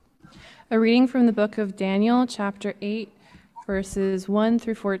A reading from the book of Daniel, chapter 8, verses 1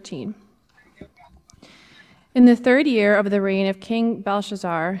 through 14. In the 3rd year of the reign of King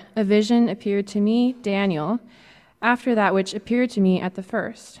Belshazzar, a vision appeared to me, Daniel, after that which appeared to me at the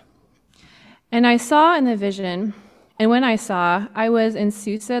first. And I saw in the vision, and when I saw, I was in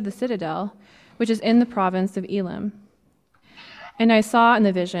Susa the citadel, which is in the province of Elam. And I saw in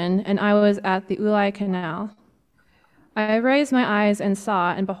the vision, and I was at the Ulai canal. I raised my eyes and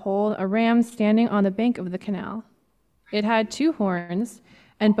saw, and behold, a ram standing on the bank of the canal. It had 2 horns,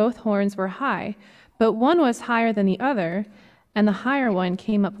 and both horns were high, but one was higher than the other, and the higher one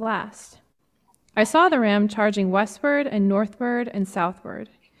came up last. I saw the ram charging westward and northward and southward.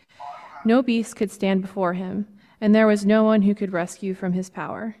 No beast could stand before him, and there was no one who could rescue from his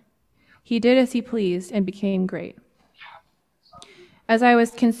power. He did as he pleased and became great. As I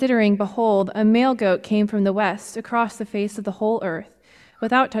was considering, behold, a male goat came from the west across the face of the whole earth,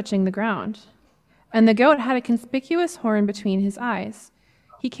 without touching the ground. And the goat had a conspicuous horn between his eyes.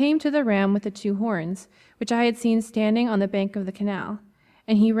 He came to the ram with the 2 horns, which I had seen standing on the bank of the canal,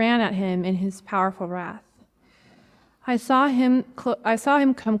 and he ran at him in his powerful wrath. I saw him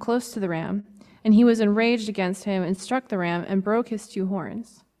come close to the ram, and he was enraged against him and struck the ram and broke his 2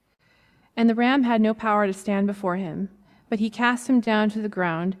 horns. And the ram had no power to stand before him, but he cast him down to the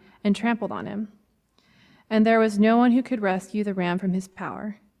ground and trampled on him. And there was no one who could rescue the ram from his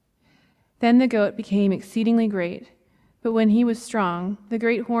power. Then the goat became exceedingly great, but when he was strong, the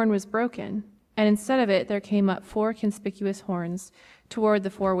great horn was broken, and instead of it there came up 4 conspicuous horns toward the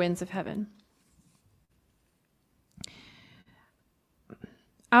 4 winds of heaven.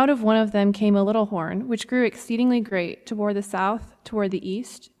 Out of one of them came a little horn, which grew exceedingly great toward the south, toward the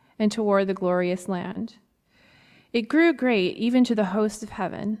east, and toward the glorious land. It grew great even to the host of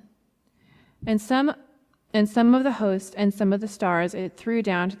heaven, and some of the host and some of the stars it threw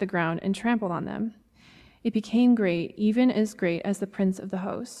down to the ground and trampled on them. It became great, even as great as the prince of the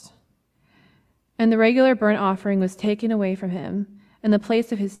host. And the regular burnt offering was taken away from him, and the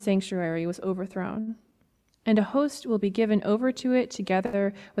place of his sanctuary was overthrown. And a host will be given over to it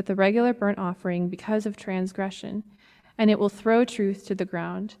together with the regular burnt offering because of transgression, and it will throw truth to the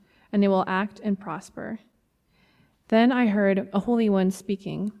ground, and it will act and prosper. Then I heard a holy one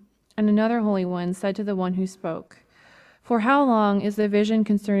speaking, and another holy one said to the one who spoke, "For how long is the vision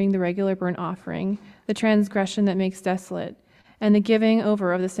concerning the regular burnt offering, the transgression that makes desolate, and the giving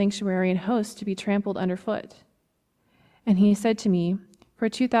over of the sanctuary and host to be trampled underfoot?" And he said to me, "For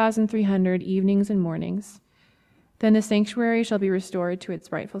 2,300 evenings and mornings. Then the sanctuary shall be restored to its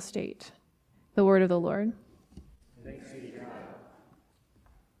rightful state." The word of the Lord. Thanks be to God.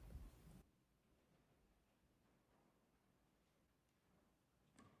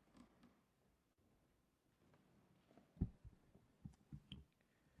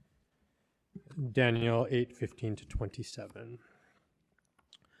 Daniel 8:15-27.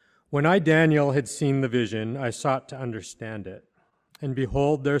 When I, Daniel, had seen the vision, I sought to understand it. And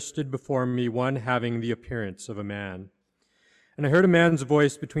behold, there stood before me one having the appearance of a man. And I heard a man's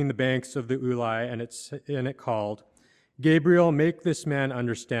voice between the banks of the Ulai, and it called, "Gabriel, make this man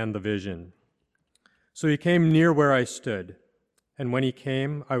understand the vision." So he came near where I stood, and when he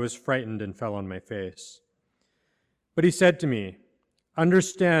came, I was frightened and fell on my face. But he said to me,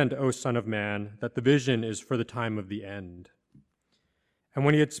 "Understand, O Son of Man, that the vision is for the time of the end." And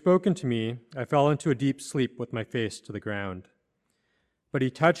when he had spoken to me, I fell into a deep sleep with my face to the ground. But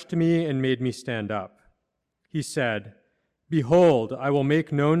he touched me and made me stand up. He said, "Behold, I will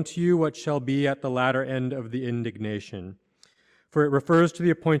make known to you what shall be at the latter end of the indignation, for it refers to the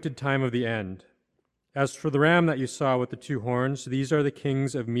appointed time of the end. As for the ram that you saw with the 2 horns, these are the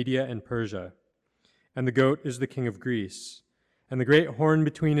kings of Media and Persia, and the goat is the king of Greece. And the great horn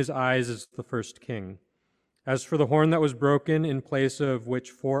between his eyes is the first king. As for the horn that was broken, in place of which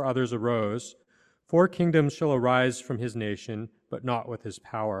 4 others arose, 4 kingdoms shall arise from his nation, but not with his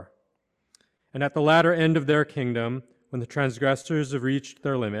power. And at the latter end of their kingdom, when the transgressors have reached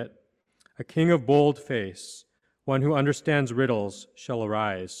their limit, a king of bold face, one who understands riddles, shall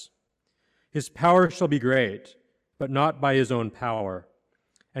arise. His power shall be great, but not by his own power.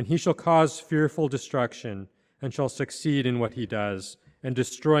 And he shall cause fearful destruction, and shall succeed in what he does, and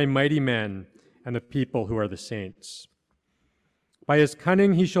destroy mighty men and the people who are the saints. By his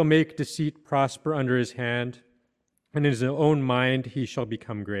cunning he shall make deceit prosper under his hand, and in his own mind he shall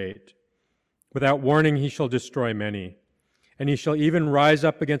become great. Without warning he shall destroy many, and he shall even rise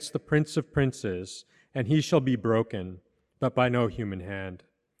up against the Prince of Princes, and he shall be broken, but by no human hand.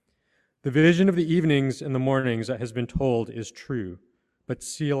 The vision of the evenings and the mornings that has been told is true, but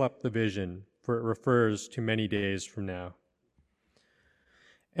seal up the vision, for it refers to many days from now.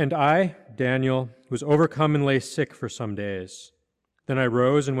 And I, Daniel, was overcome and lay sick for some days. Then I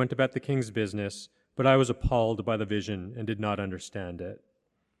rose and went about the king's business, but I was appalled by the vision and did not understand it.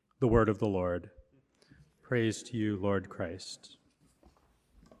 The word of the Lord. Praise to you, Lord Christ.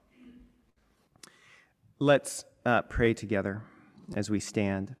 Let's pray together as we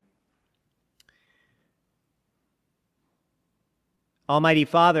stand. Almighty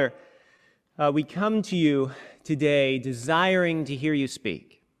Father, we come to you today desiring to hear you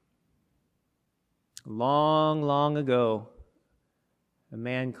speak. Long, long ago, a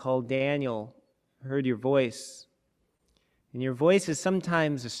man called Daniel heard your voice, and your voice is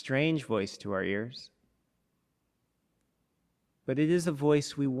sometimes a strange voice to our ears, but it is a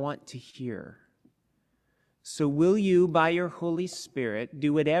voice we want to hear. So will you, by your Holy Spirit,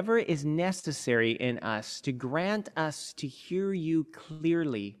 do whatever is necessary in us to grant us to hear you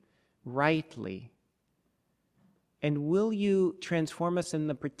clearly, rightly, and will you transform us in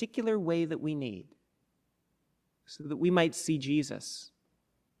the particular way that we need, so that we might see Jesus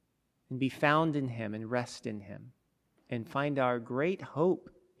and be found in him and rest in him and find our great hope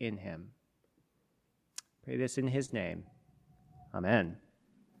in him. Pray this in his name. Amen.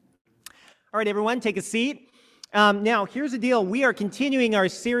 All right, everyone, take a seat. Now, here's the deal. We are continuing our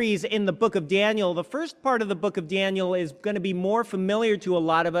series in the book of Daniel. The first part of the book of Daniel is going to be more familiar to a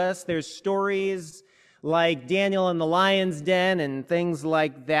lot of us. There's stories like Daniel in the lion's den and things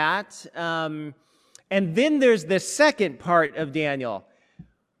like that. And then there's the second part of Daniel,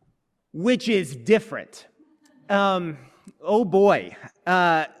 which is different. Oh boy.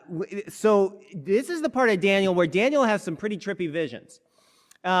 So this is the part of Daniel where Daniel has some pretty trippy visions.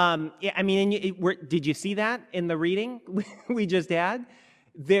 Did you see that in the reading we just had?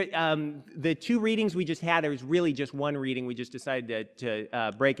 The two readings we just had, there was really just one reading. We just decided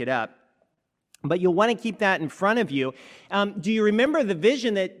to break it up. But you'll want to keep that in front of you. Do you remember the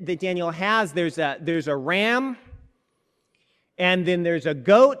vision that Daniel has? There's a ram, and then there's a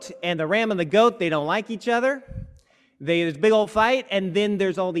goat, and the ram and the goat, they don't like each other. There's a big old fight, and then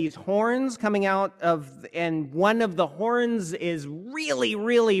there's all these horns coming out and one of the horns is really,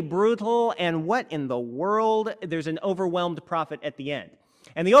 really brutal, and what in the world? There's an overwhelmed prophet at the end.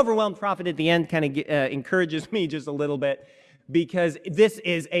 And the overwhelmed prophet at the end kind of encourages me just a little bit, because this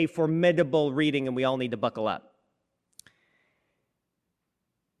is a formidable reading and we all need to buckle up.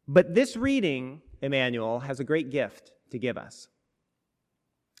 But this reading, Emmanuel, has a great gift to give us.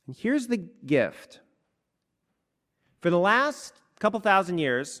 And here's the gift. For the last couple thousand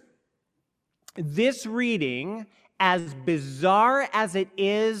years, this reading, as bizarre as it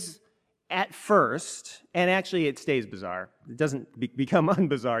is at first, and actually it stays bizarre. It doesn't become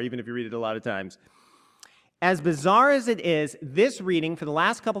unbizarre even if you read it a lot of times. As bizarre as it is, this reading for the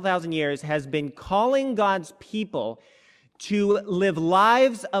last couple thousand years has been calling God's people to live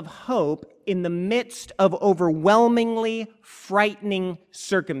lives of hope in the midst of overwhelmingly frightening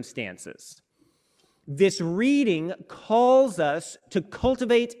circumstances. This reading calls us to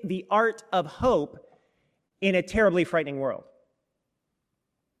cultivate the art of hope in a terribly frightening world.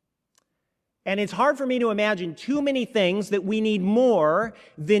 And it's hard for me to imagine too many things that we need more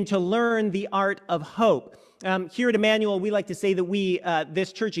than to learn the art of hope. Here at Emmanuel, we like to say that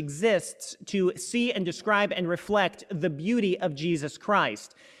this church exists to see and describe and reflect the beauty of Jesus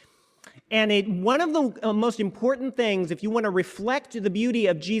Christ. And one of the most important things, if you want to reflect the beauty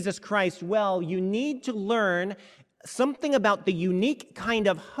of Jesus Christ well, you need to learn something about the unique kind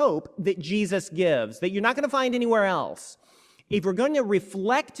of hope that Jesus gives, that you're not going to find anywhere else. If we're going to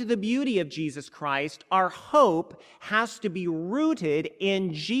reflect the beauty of Jesus Christ, our hope has to be rooted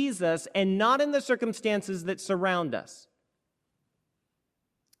in Jesus and not in the circumstances that surround us.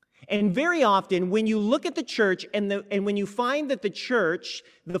 And very often, when you look at the church and when you find that the church,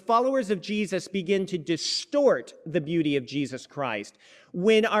 the followers of Jesus, begin to distort the beauty of Jesus Christ,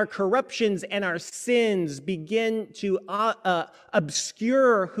 when our corruptions and our sins begin to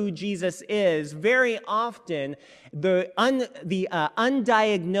obscure who Jesus is, very often the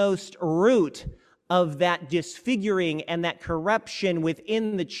undiagnosed root of that disfiguring and that corruption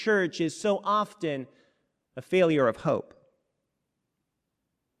within the church is so often a failure of hope.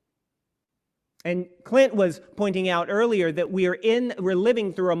 And Clint was pointing out earlier that we're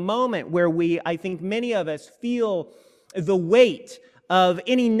living through a moment where I think many of us feel the weight of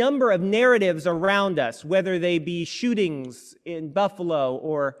any number of narratives around us, whether they be shootings in Buffalo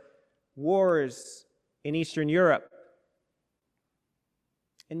or wars in Eastern Europe,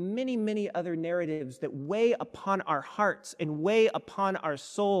 and many, many other narratives that weigh upon our hearts and weigh upon our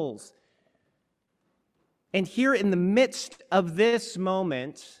souls. And here in the midst of this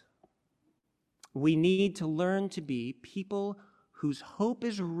moment, we need to learn to be people whose hope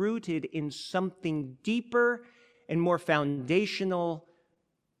is rooted in something deeper and more foundational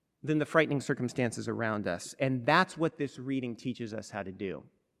than the frightening circumstances around us. And that's what this reading teaches us how to do.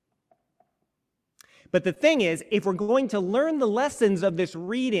 But the thing is, if we're going to learn the lessons of this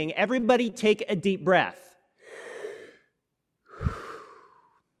reading, everybody take a deep breath.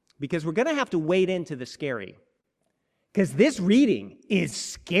 Because we're going to have to wade into the scary. Because this reading is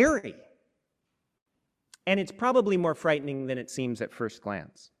scary. And it's probably more frightening than it seems at first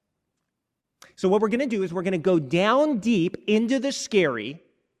glance. So what we're going to do is we're going to go down deep into the scary.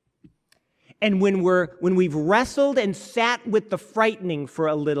 And when we've wrestled and sat with the frightening for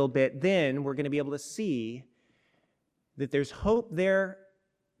a little bit, then we're going to be able to see that there's hope there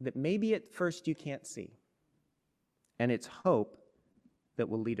that maybe at first you can't see. And it's hope that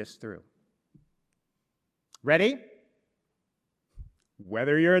will lead us through. Ready?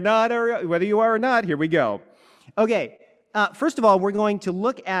 Whether you are or not, here we go. Okay, first of all, we're going to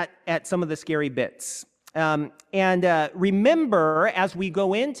look at some of the scary bits. Remember, as we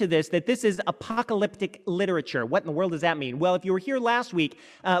go into this, that this is apocalyptic literature. What in the world does that mean? Well, if you were here last week,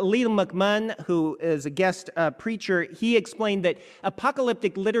 Leland McMunn, who is a guest preacher, he explained that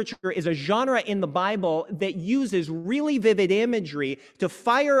apocalyptic literature is a genre in the Bible that uses really vivid imagery to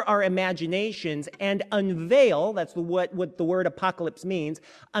fire our imaginations and unveil, that's what the word apocalypse means,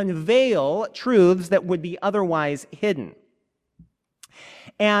 unveil truths that would be otherwise hidden.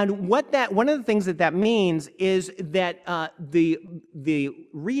 And one of the things that means is that the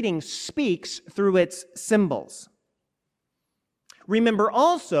reading speaks through its symbols. Remember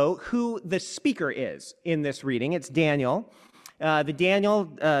also who the speaker is in this reading. It's Daniel.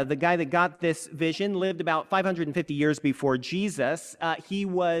 The guy that got this vision, lived about 550 years before Jesus. He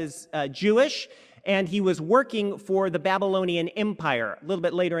was Jewish, and he was working for the Babylonian Empire. A little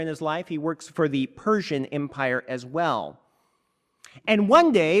bit later in his life, he works for the Persian Empire as well. And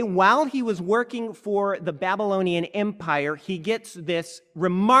one day, while he was working for the Babylonian Empire, he gets this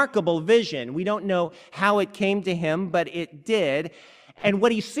remarkable vision. We don't know how it came to him, but it did. And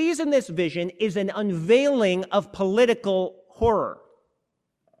what he sees in this vision is an unveiling of political horror.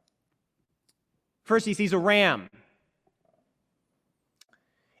 First, he sees a ram.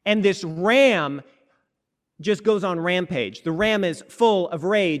 And this ram just goes on rampage. The ram is full of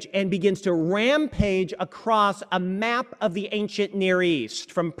rage and begins to rampage across a map of the ancient Near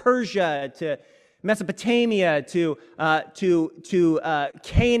East, from Persia to Mesopotamia to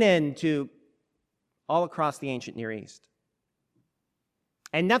Canaan, to all across the ancient Near East.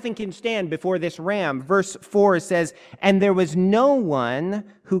 And nothing can stand before this ram. Verse 4 says, "And there was no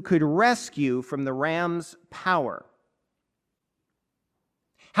one who could rescue from the ram's power."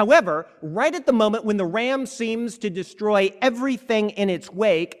 However, right at the moment when the ram seems to destroy everything in its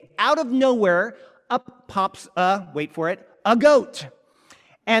wake, out of nowhere, up pops wait for it, a goat.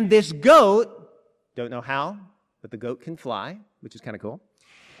 And this goat, don't know how, but the goat can fly, which is kind of cool.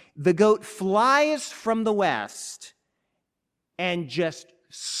 The goat flies from the west and just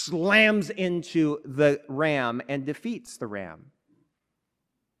slams into the ram and defeats the ram.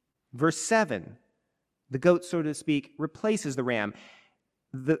 Verse 7, the goat, so to speak, replaces the ram.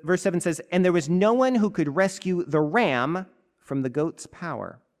 Verse 7 says, "And there was no one who could rescue the ram from the goat's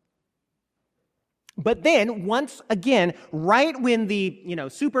power." But then, once again, right when the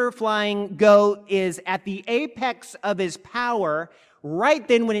super flying goat is at the apex of his power, right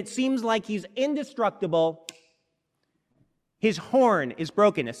then when it seems like he's indestructible, his horn is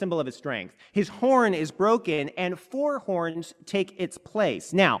broken, a symbol of his strength. His horn is broken, and 4 horns take its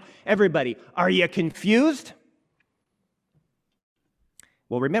place. Now, everybody, are you confused?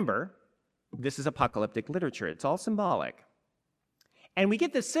 Well, remember, this is apocalyptic literature. It's all symbolic. And we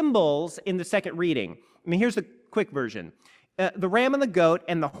get the symbols in the second reading. I mean, here's the quick version. The ram and the goat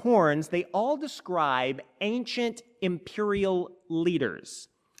and the horns, they all describe ancient imperial leaders.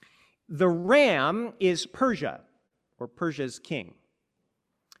 The ram is Persia, or Persia's king.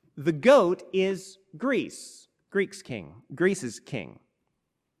 The goat is Greece, Greece's king.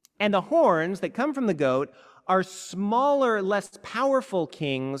 And the horns that come from the goat are smaller, less powerful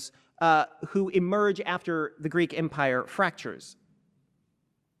kings who emerge after the Greek Empire fractures.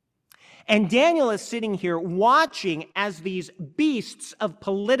 And Daniel is sitting here watching as these beasts of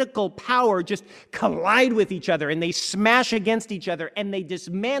political power just collide with each other, and they smash against each other, and they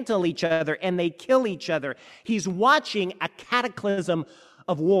dismantle each other, and they kill each other. He's watching a cataclysm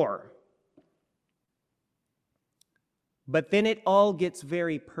of war. But then it all gets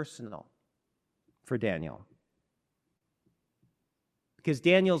very personal for Daniel. Because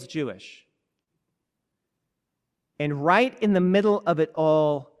Daniel's Jewish. And right in the middle of it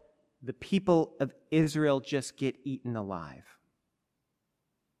all, the people of Israel just get eaten alive.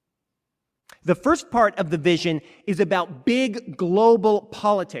 The first part of the vision is about big global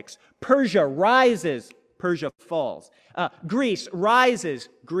politics. Persia rises, Persia falls. Greece rises,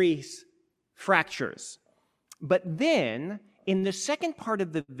 Greece fractures. But then, in the second part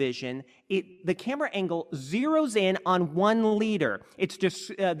of the vision, the camera angle zeroes in on one leader.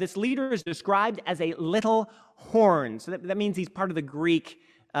 This leader is described as a little horn. So that means he's part of the Greek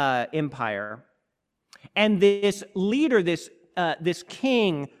Empire. And this leader, this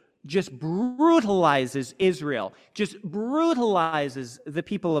king, just brutalizes Israel, just brutalizes the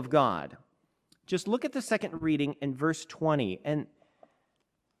people of God. Just look at the second reading in verse 20, and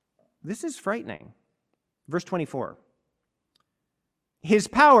this is frightening. Verse 24. His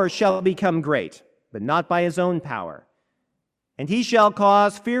power shall become great, but not by his own power. And he shall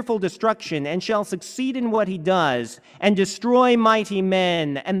cause fearful destruction, and shall succeed in what he does, and destroy mighty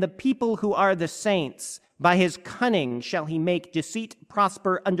men, and the people who are the saints. By his cunning shall he make deceit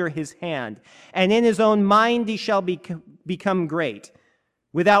prosper under his hand, and in his own mind he shall become great.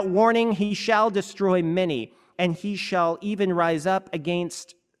 Without warning he shall destroy many, and he shall even rise up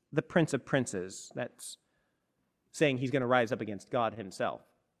against the Prince of Princes. That's saying he's going to rise up against God himself.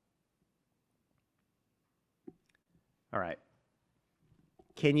 All right.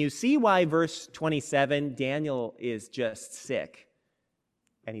 Can you see why verse 27, Daniel is just sick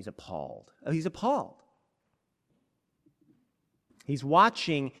and he's appalled? Oh, he's appalled. He's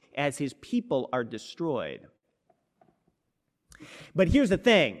watching as his people are destroyed. But here's the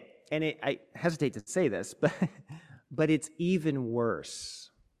thing, and I hesitate to say this, but it's even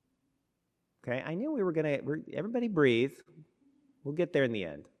worse. Okay, I knew everybody breathe. We'll get there in the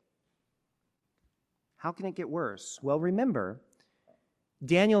end. How can it get worse? Well, remember,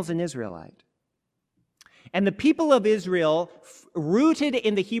 Daniel's an Israelite. And the people of Israel, rooted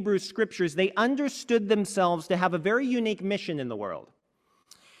in the Hebrew Scriptures, they understood themselves to have a very unique mission in the world.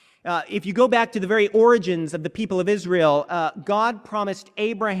 If you go back to the very origins of the people of Israel, God promised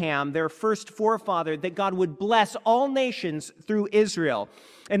Abraham, their first forefather, that God would bless all nations through Israel.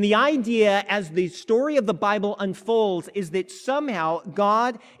 And the idea, as the story of the Bible unfolds, is that somehow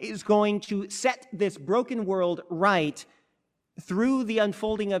God is going to set this broken world right through the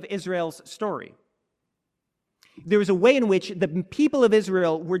unfolding of Israel's story. There was a way in which the people of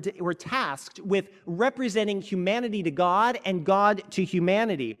Israel were tasked with representing humanity to God and God to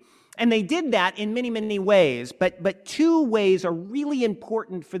humanity. And they did that in many, many ways, but two ways are really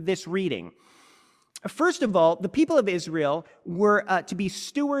important for this reading. First of all, the people of Israel were to be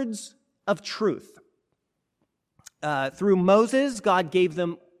stewards of truth. Through Moses, God gave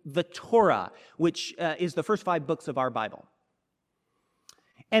them the Torah, which is the first 5 books of our Bible.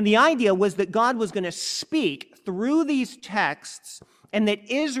 And the idea was that God was going to speak through these texts, and that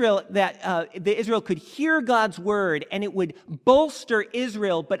Israel could hear God's word, and it would bolster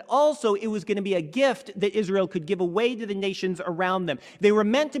Israel, but also it was going to be a gift that Israel could give away to the nations around them. They were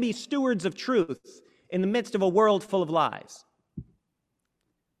meant to be stewards of truth in the midst of a world full of lies.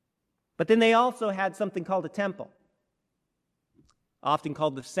 But then they also had something called a temple, often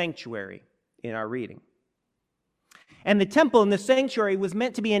called the sanctuary in our reading. And the temple and the sanctuary was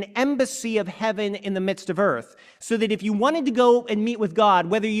meant to be an embassy of heaven in the midst of earth, so that if you wanted to go and meet with God,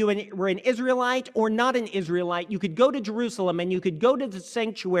 whether you were an Israelite or not an Israelite, you could go to Jerusalem and you could go to the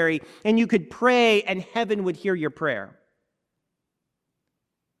sanctuary and you could pray and heaven would hear your prayer.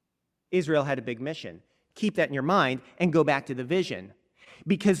 Israel had a big mission. Keep that in your mind and go back to the vision.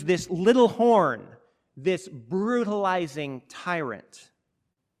 Because this little horn, this brutalizing tyrant,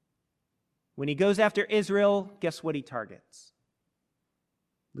 when he goes after Israel, guess what he targets?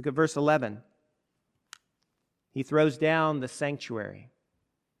 Look at verse 11. He throws down the sanctuary.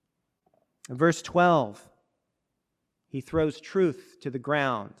 In verse 12, he throws truth to the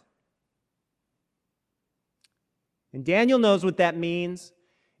ground. And Daniel knows what that means.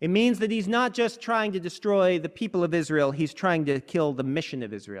 It means that he's not just trying to destroy the people of Israel, he's trying to kill the mission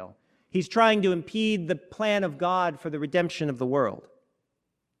of Israel. He's trying to impede the plan of God for the redemption of the world.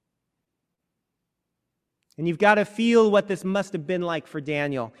 And you've got to feel what this must have been like for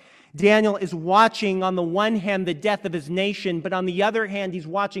Daniel. Daniel is watching, on the one hand, the death of his nation, but on the other hand, he's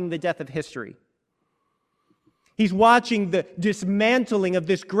watching the death of history. He's watching the dismantling of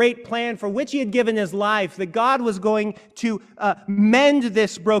this great plan for which he had given his life, that God was going to mend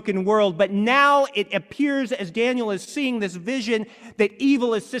this broken world. But now it appears, as Daniel is seeing this vision, that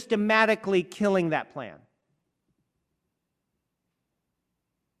evil is systematically killing that plan.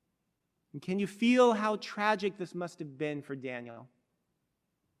 And can you feel how tragic this must have been for Daniel?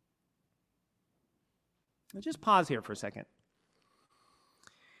 I'll just pause here for a second.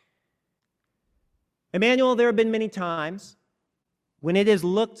 Emmanuel, there have been many times when it has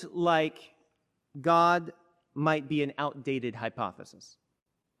looked like God might be an outdated hypothesis.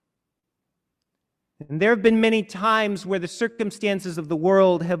 And there have been many times where the circumstances of the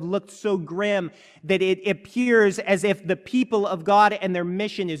world have looked so grim that it appears as if the people of God and their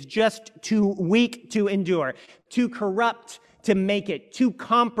mission is just too weak to endure, too corrupt to make it, too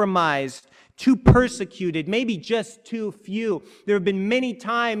compromised, too persecuted, maybe just too few. There have been many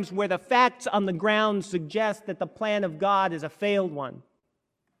times where the facts on the ground suggest that the plan of God is a failed one.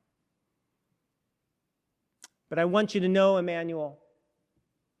 But I want you to know, Emmanuel,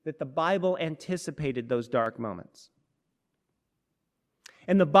 that the Bible anticipated those dark moments.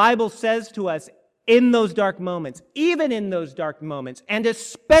 And the Bible says to us, in those dark moments, even in those dark moments, and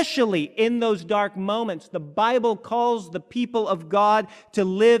especially in those dark moments, the Bible calls the people of God to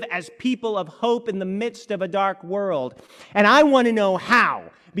live as people of hope in the midst of a dark world. And I want to know how,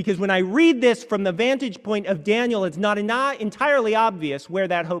 because when I read this from the vantage point of Daniel, it's not entirely obvious where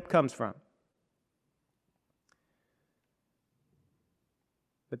that hope comes from.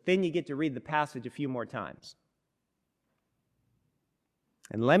 But then you get to read the passage a few more times.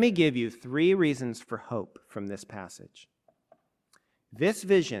 And let me give you 3 reasons for hope from this passage. This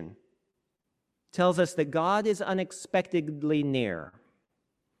vision tells us that God is unexpectedly near.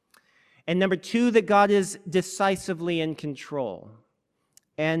 And number 2, that God is decisively in control.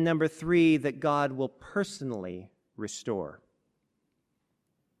 And number 3, that God will personally restore.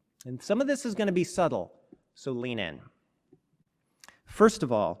 And some of this is going to be subtle, so lean in. First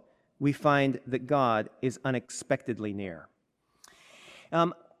of all, we find that God is unexpectedly near.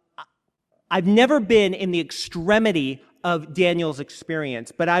 I've never been in the extremity of Daniel's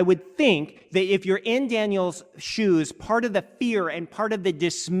experience, but I would think that if you're in Daniel's shoes, part of the fear and part of the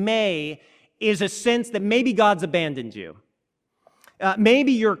dismay is a sense that maybe God's abandoned you.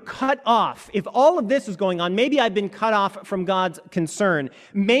 Maybe you're cut off. If all of this is going on, maybe I've been cut off from God's concern.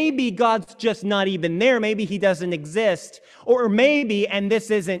 Maybe God's just not even there. Maybe he doesn't exist. Or maybe, and this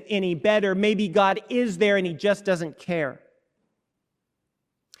isn't any better, maybe God is there and he just doesn't care.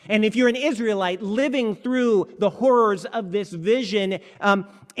 And if you're an Israelite living through the horrors of this vision,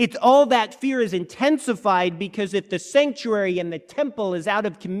 it's all that fear is intensified, because if the sanctuary and the temple is out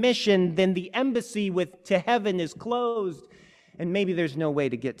of commission, then the embassy to heaven is closed. And maybe there's no way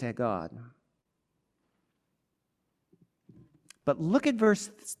to get to God. But look at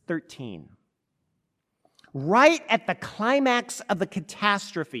verse 13. Right at the climax of the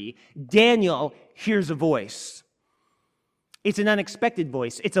catastrophe, Daniel hears a voice. It's an unexpected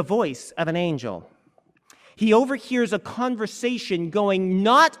voice. It's a voice of an angel. He overhears a conversation going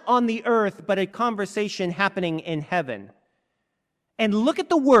not on the earth, but a conversation happening in heaven. And look at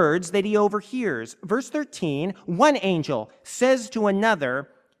the words that he overhears. Verse 13, one angel says to another,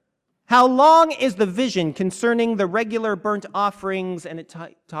 "How long is the vision concerning the regular burnt offerings?" And it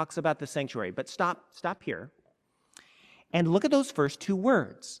talks about the sanctuary. But stop here. And look at those first 2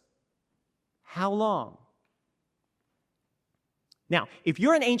 words. How long? Now, if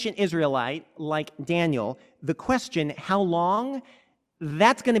you're an ancient Israelite like Daniel, the question, how long,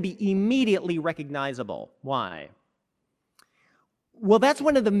 that's going to be immediately recognizable. Why? Well, that's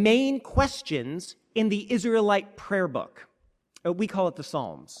one of the main questions in the Israelite prayer book. We call it the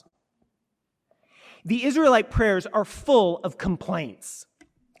Psalms. The Israelite prayers are full of complaints.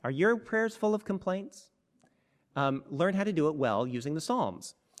 Are your prayers full of complaints? Learn how to do it well using the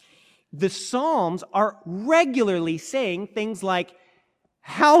Psalms. The Psalms are regularly saying things like,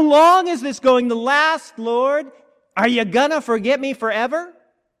 "How long is this going to last, Lord? Are you gonna forget me forever?"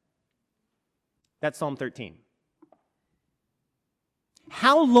 That's Psalm 13.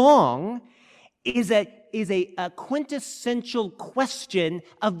 How long is a quintessential question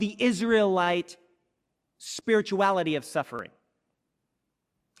of the Israelite spirituality of suffering.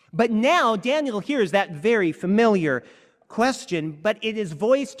 But now Daniel hears that very familiar question, but it is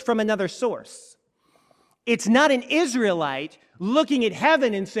voiced from another source. It's not an Israelite looking at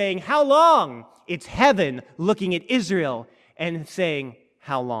heaven and saying, "How long?" It's heaven looking at Israel and saying,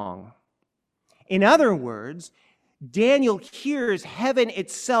 "How long?" In other words, Daniel hears heaven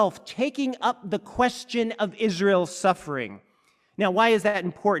itself taking up the question of Israel's suffering. Now, why is that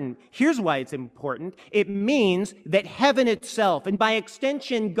important? Here's why it's important. It means that heaven itself, and by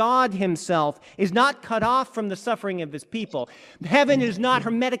extension God himself, is not cut off from the suffering of his people. Heaven is not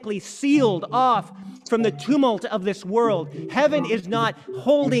hermetically sealed off from the tumult of this world. Heaven is not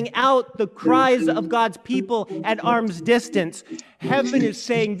holding out the cries of God's people at arm's distance. Heaven is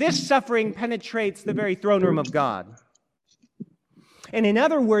saying this suffering penetrates the very throne room of God. And in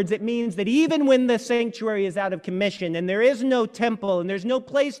other words, it means that even when the sanctuary is out of commission and there is no temple and there's no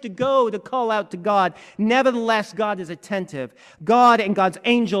place to go to call out to God, nevertheless, God is attentive. God and God's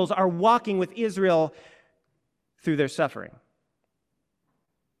angels are walking with Israel through their suffering.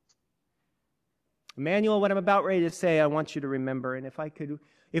 Emmanuel, what I'm about ready to say, I want you to remember, and if I could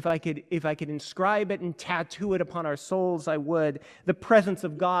inscribe it and tattoo it upon our souls, I would. The presence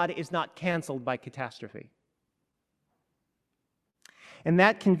of God is not canceled by catastrophe. And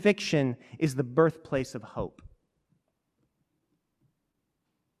that conviction is the birthplace of hope.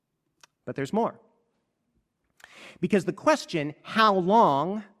 But there's more. Because the question, how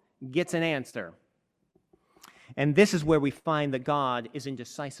long, gets an answer. And this is where we find that God is in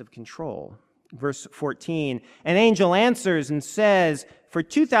decisive control. Verse 14, an angel answers and says, for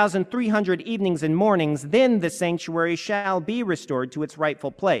 2,300 evenings and mornings, then the sanctuary shall be restored to its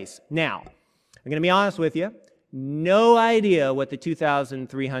rightful place. Now, I'm going to be honest with you. No idea what the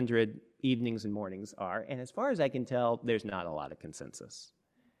 2,300 evenings and mornings are, and as far as I can tell, there's not a lot of consensus.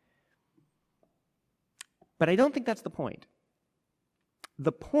 But I don't think that's the point.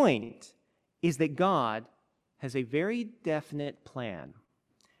 The point is that God has a very definite plan.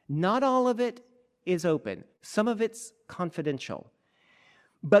 Not all of it is open. Some of it's confidential.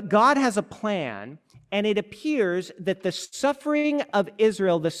 But God has a plan, and it appears that the suffering of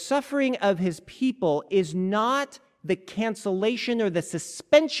Israel, the suffering of his people, is not the cancellation or the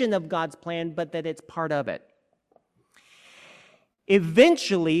suspension of God's plan, but that it's part of it.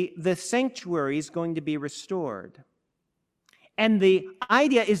 Eventually, the sanctuary is going to be restored. And the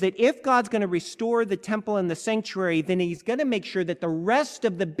idea is that if God's going to restore the temple and the sanctuary, then he's going to make sure that the rest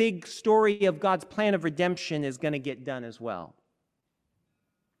of the big story of God's plan of redemption is going to get done as well.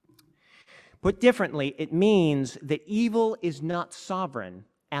 Put differently, it means that evil is not sovereign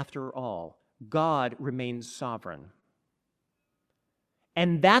after all. God remains sovereign.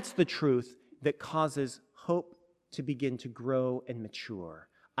 And that's the truth that causes hope to begin to grow and mature.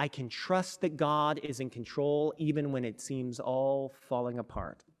 I can trust that God is in control even when it seems all falling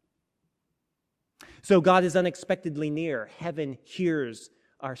apart. So God is unexpectedly near. Heaven hears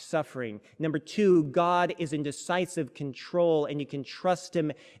our suffering. Number two, God is in decisive control, and you can trust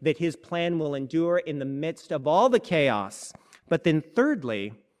him that his plan will endure in the midst of all the chaos. But then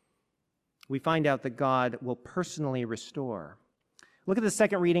thirdly, we find out that God will personally restore. Look at the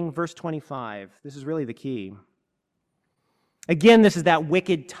second reading, verse 25. This is really the key. Again, this is that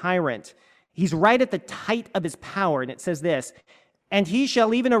wicked tyrant. He's right at the height of his power, and it says this, and he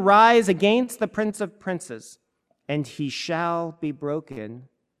shall even arise against the prince of princes, and he shall be broken,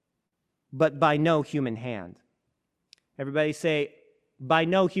 but by no human hand. Everybody say, by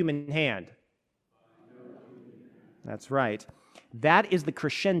no human hand. That's right. That is the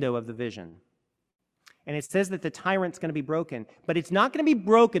crescendo of the vision. And it says that the tyrant's going to be broken, but it's not going to be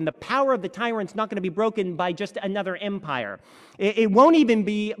broken. The power of the tyrant's not going to be broken by just another empire. It won't even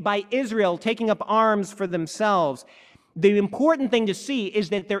be by Israel taking up arms for themselves. The important thing to see is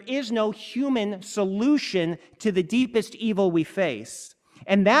that there is no human solution to the deepest evil we face.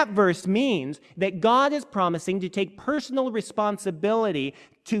 And that verse means that God is promising to take personal responsibility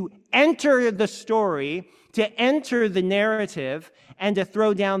to enter the story, to enter the narrative, and to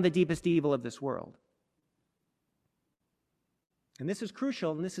throw down the deepest evil of this world. And this is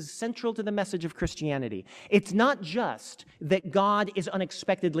crucial, and this is central to the message of Christianity. It's not just that God is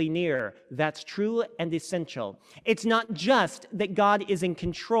unexpectedly near. That's true and essential. It's not just that God is in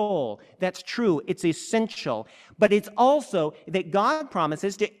control. That's true. It's essential. But it's also that God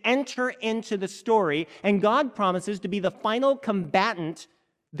promises to enter into the story, and God promises to be the final combatant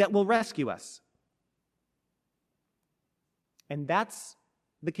that will rescue us. And that's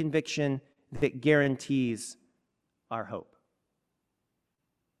the conviction that guarantees our hope.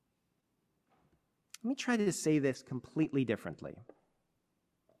 Let me try to say this completely differently.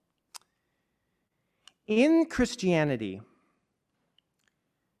 In Christianity,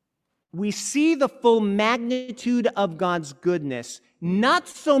 we see the full magnitude of God's goodness, not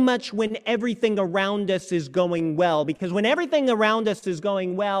so much when everything around us is going well, because when everything around us is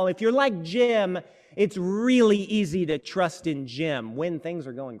going well, if you're like Jim, it's really easy to trust in Jim when things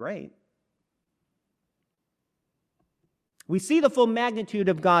are going great. We see the full magnitude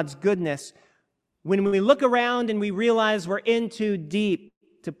of God's goodness when we look around and we realize we're in too deep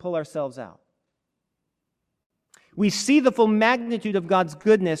to pull ourselves out. We see the full magnitude of God's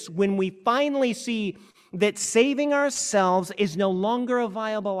goodness when we finally see that saving ourselves is no longer a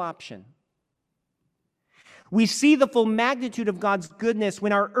viable option. We see the full magnitude of God's goodness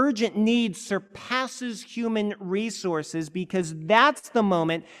when our urgent need surpasses human resources, because that's the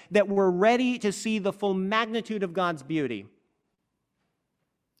moment that we're ready to see the full magnitude of God's beauty.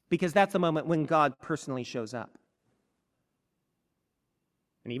 because that's the moment when God personally shows up.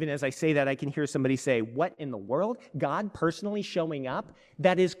 And even as I say that, I can hear somebody say, what in the world? God personally showing up?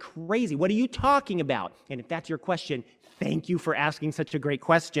 That is crazy. What are you talking about? And if that's your question, thank you for asking such a great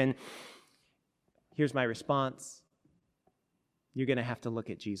question. Here's my response. You're going to have to look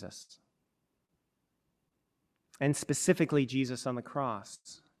at Jesus. And specifically Jesus on the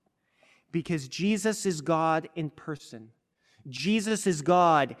cross. Because Jesus is God in person. Jesus is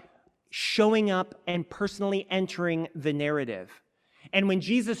God showing up and personally entering the narrative. And when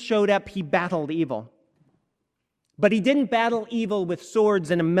Jesus showed up, he battled evil. But he didn't battle evil with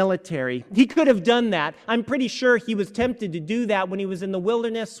swords and a military. He could have done that. I'm pretty sure he was tempted to do that when he was in the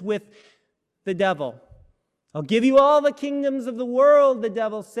wilderness with the devil. I'll give you all the kingdoms of the world, the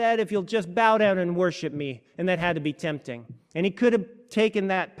devil said, if you'll just bow down and worship me. And that had to be tempting. And he could have taken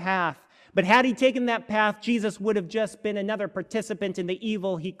that path. But had he taken that path, Jesus would have just been another participant in the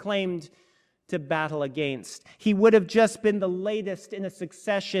evil he claimed to battle against. He would have just been the latest in a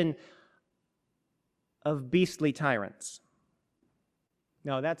succession of beastly tyrants.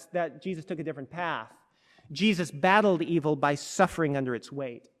 No, Jesus took a different path. Jesus battled evil by suffering under its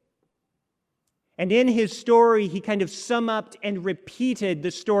weight. And in his story, he kind of summed up and repeated the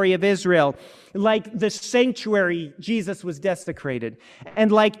story of Israel. Like the sanctuary, Jesus was desecrated.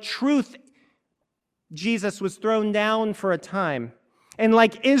 And like truth, Jesus was thrown down for a time. And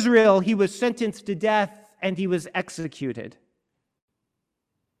like Israel, he was sentenced to death and he was executed.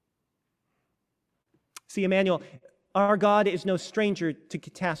 See, Emmanuel, our God is no stranger to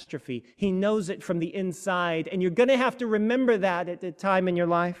catastrophe. He knows it from the inside, and you're going to have to remember that at the time in your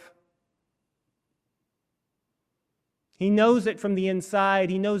life. He knows it from the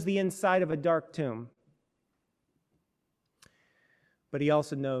inside. He knows the inside of a dark tomb. But he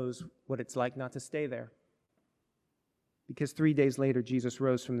also knows what it's like not to stay there. Because 3 days later, Jesus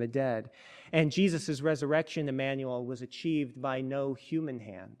rose from the dead. And Jesus' resurrection, Emmanuel, was achieved by no human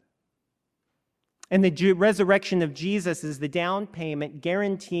hand. And the resurrection of Jesus is the down payment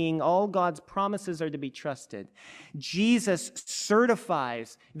guaranteeing all God's promises are to be trusted. Jesus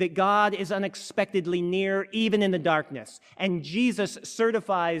certifies that God is unexpectedly near even in the darkness. And Jesus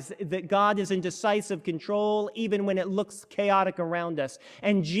certifies that God is in decisive control even when it looks chaotic around us.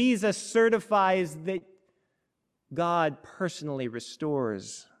 And Jesus certifies that God personally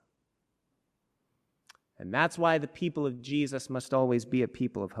restores. And that's why the people of Jesus must always be a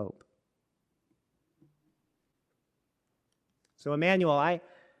people of hope. So, Emmanuel, I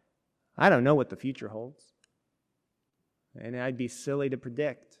don't know what the future holds. And I'd be silly to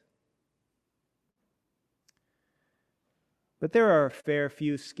predict. But there are a fair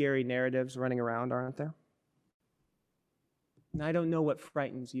few scary narratives running around, aren't there? And I don't know what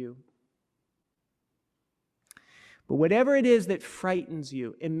frightens you. But whatever it is that frightens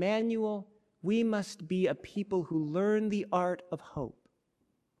you, Emmanuel, we must be a people who learn the art of hope.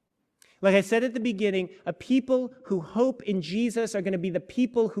 Like I said at the beginning, a people who hope in Jesus are going to be the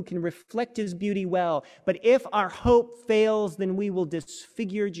people who can reflect his beauty well. But if our hope fails, then we will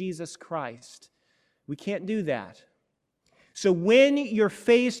disfigure Jesus Christ. We can't do that. So when you're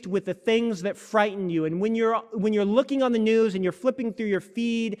faced with the things that frighten you, and when you're looking on the news and you're flipping through your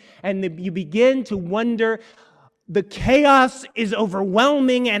feed and you begin to wonder, the chaos is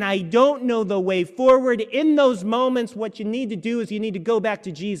overwhelming and I don't know the way forward. In those moments, what you need to do is you need to go back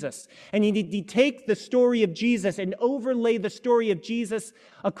to Jesus. And you need to take the story of Jesus and overlay the story of Jesus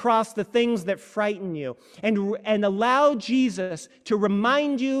across the things that frighten you. And allow Jesus to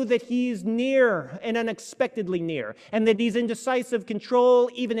remind you that he's near and unexpectedly near. And that he's in decisive control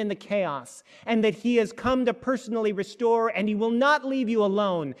even in the chaos. And that he has come to personally restore, and he will not leave you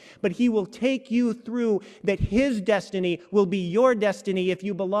alone. But he will take you through that his destiny will be your destiny if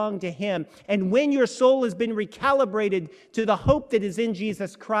you belong to him. And when your soul has been recalibrated to the hope that is in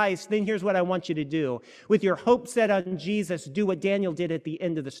Jesus Christ, then here's what I want you to do. With your hope set on Jesus, do what Daniel did at the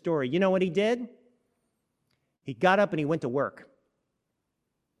end of the story. You know what he did? He got up and he went to work.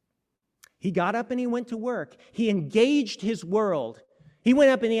 He got up and he went to work. He engaged his world. He went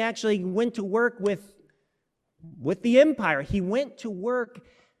up and he actually went to work with the empire. He went to work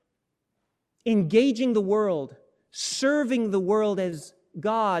engaging the world, serving the world as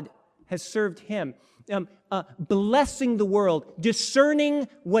God has served him, blessing the world, discerning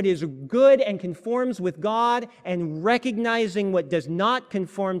what is good and conforms with God, and recognizing what does not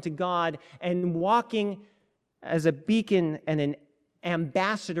conform to God, and walking as a beacon and an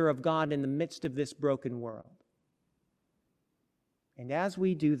ambassador of God in the midst of this broken world. And as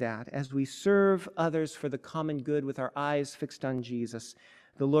we do that, as we serve others for the common good with our eyes fixed on Jesus,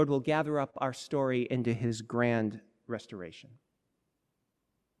 the Lord will gather up our story into his grand restoration.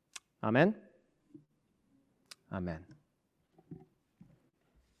 Amen? Amen.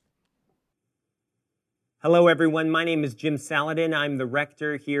 Hello, everyone. My name is Jim Saladin. I'm the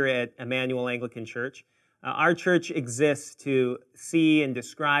rector here at Emmanuel Anglican Church. Our church exists to see and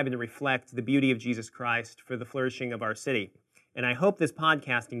describe and reflect the beauty of Jesus Christ for the flourishing of our city. And I hope this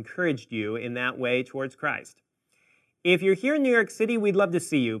podcast encouraged you in that way towards Christ. If you're here in New York City, we'd love to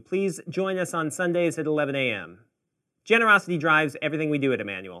see you. Please join us on Sundays at 11 a.m. Generosity drives everything we do at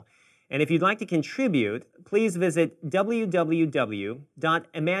Emmanuel. And if you'd like to contribute, please visit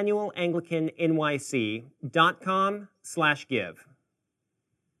www.emmanuelanglicannyc.com/give.